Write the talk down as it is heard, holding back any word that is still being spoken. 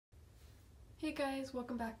Hey guys,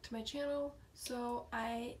 welcome back to my channel. So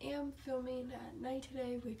I am filming at night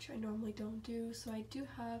today, which I normally don't do, so I do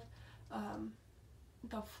have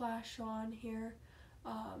the flash on here.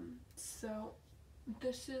 So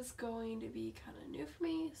this is going to be kind of new for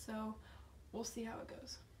me, so we'll see how it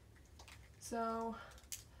goes. So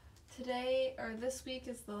this week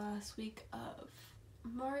is the last week of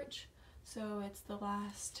March, so it's the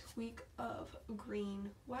last week of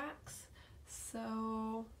green wax.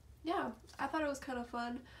 So yeah, I thought it was kind of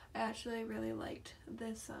fun. I actually really liked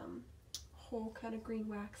this whole kind of green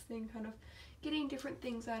wax thing, kind of getting different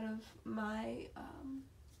things out of my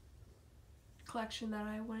collection that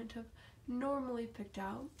I wouldn't have normally picked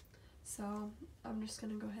out. So I'm just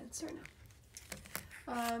gonna go ahead and start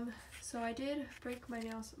now. So I did break my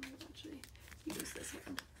nails. I'm gonna actually use this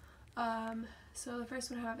hand. So the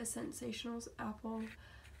first one I have is Sensationals Apple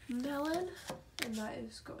Melon, and that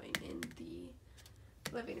is going in the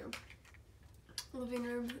living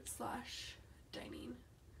room slash dining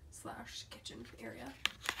slash kitchen area.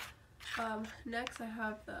 Next I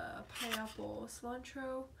have the Pineapple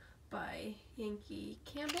Cilantro by Yankee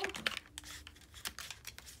Candle.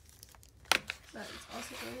 That is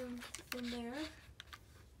also going in there.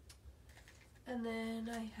 And then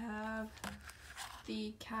I have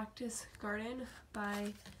the Cactus Garden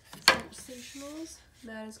by Sensationals.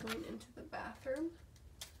 That is going into the bathroom,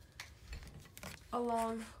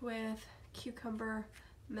 along with Cucumber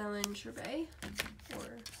Melon Sherbet,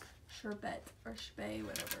 or Sherbet, or Sherbet,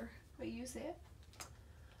 whatever way you say it.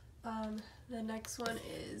 The next one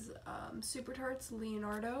is Super Tarts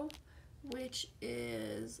Leonardo, which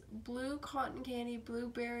is blue cotton candy,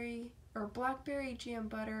 blueberry, or blackberry jam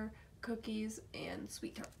butter, cookies, and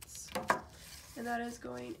sweet tarts. And that is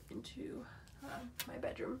going into my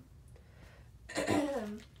bedroom.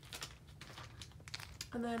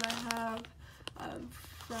 And then I have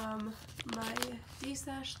from my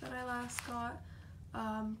D-stash that I last got,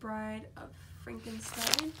 Bride of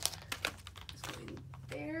Frankenstein. It's going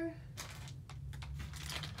there.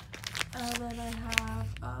 And then I have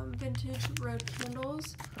Vintage Road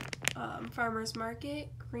Candles, Farmer's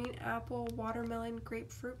Market, Green Apple, Watermelon,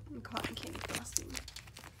 Grapefruit, and Cotton Candy Frosting.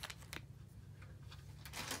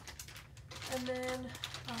 And then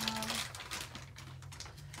I'm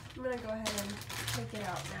going to go ahead and take it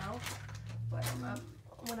out now. But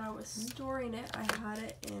when I was storing it, I had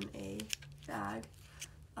it in a bag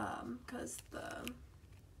because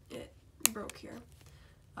it broke here.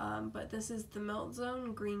 But this is the Melt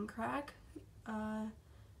Zone Green Crack,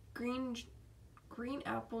 green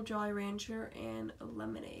Apple, Jolly Rancher, and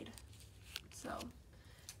Lemonade. So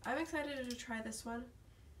I'm excited to try this one.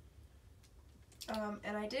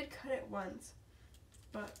 And I did cut it once,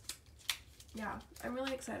 but yeah, I'm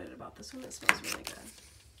really excited about this one. It smells really good.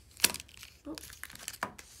 Oops.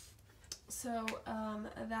 So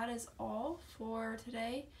that is all for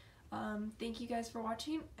today. Thank you guys for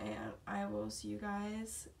watching, and I will see you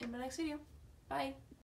guys in my next video. Bye!